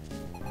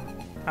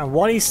 And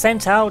Wally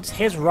sent out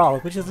his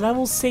route, which is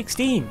level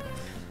 16.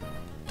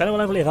 Don't know what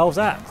level it evolves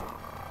at.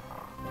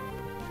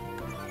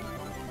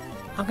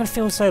 I'm going to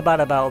feel so bad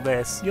about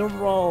this. Your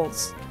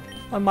rolls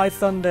on my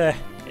Thunder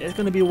is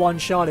going to be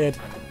one-shotted.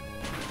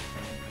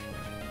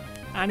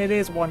 And it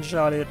is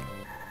one-shotted.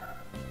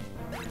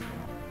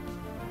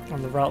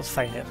 And the route's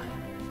fainted.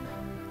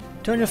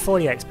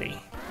 240 XP.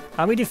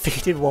 And we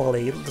defeated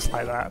Wally just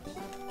like that.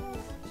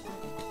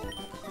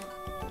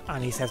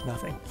 And he says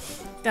nothing.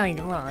 I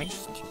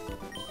lost.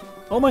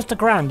 Almost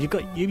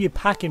 $1,000. You be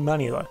packing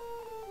money though.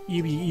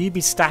 You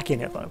be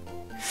stacking it though.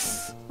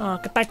 Oh,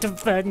 go back to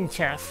Verdun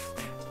tough.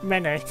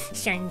 Renner,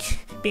 sounds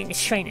being a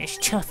trainer is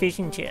tough,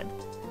 isn't it?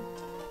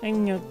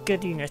 I'm no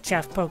good in a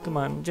tough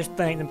Pokemon, just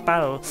playing the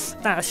battle.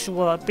 That's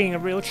what being a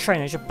real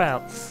trainer is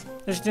about.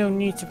 There's no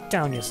need to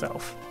down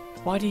yourself.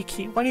 Why do you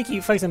keep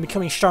focusing on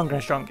becoming stronger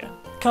and stronger?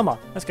 Come on,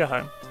 let's go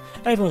home.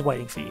 Everyone's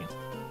waiting for you.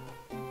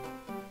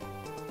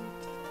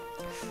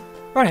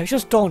 Right, it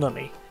just dawned on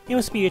me. You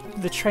must be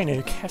the trainer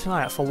who kept an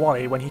eye out for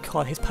Wally when he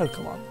caught his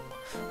Pokemon.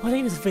 Why don't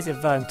you just visit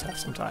Verntuff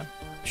sometime?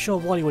 I'm sure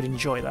Wally would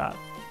enjoy that.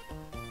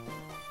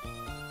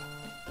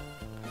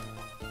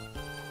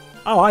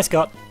 Oh, hi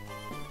Scott.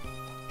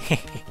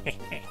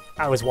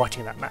 I was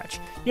watching that match.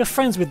 You're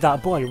friends with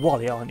that boy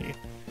Wally, aren't you?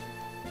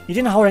 You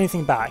didn't hold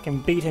anything back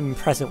and beat him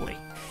impressively.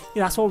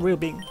 Yeah, that's what real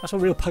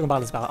Pokemon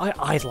battle is about. I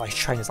idolize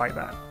trainers like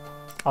that.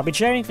 I'll be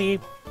cheering for you.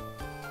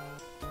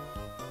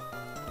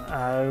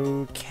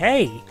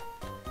 Okay.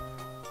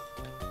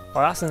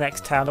 Well, that's the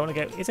next town. Don't want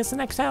to go. Is this the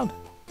next town?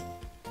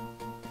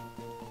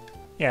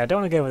 Yeah, I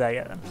don't want to go over there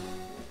yet then.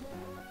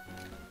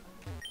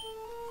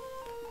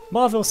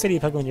 Mauville City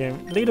Pokemon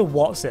Gym. Leader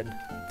Watson.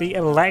 The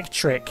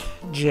Electric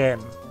Gym.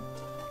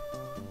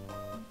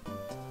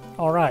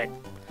 Alright.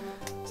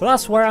 So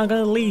that's where I'm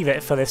going to leave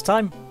it for this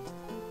time.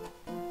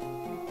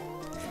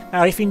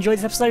 Now, if you enjoyed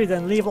this episode,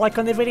 then leave a like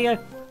on the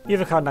video, leave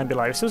a comment down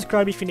below,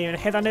 subscribe if you're new, and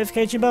hit that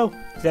notification bell to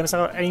never miss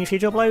out any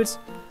future uploads.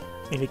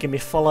 If you give me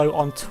a follow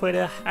on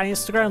Twitter and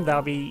Instagram,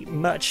 that'll be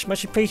much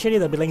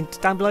appreciated. They'll be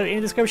linked down below in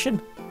the description.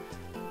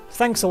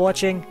 Thanks for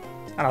watching,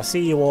 and I'll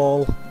see you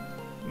all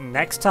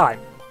next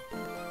time.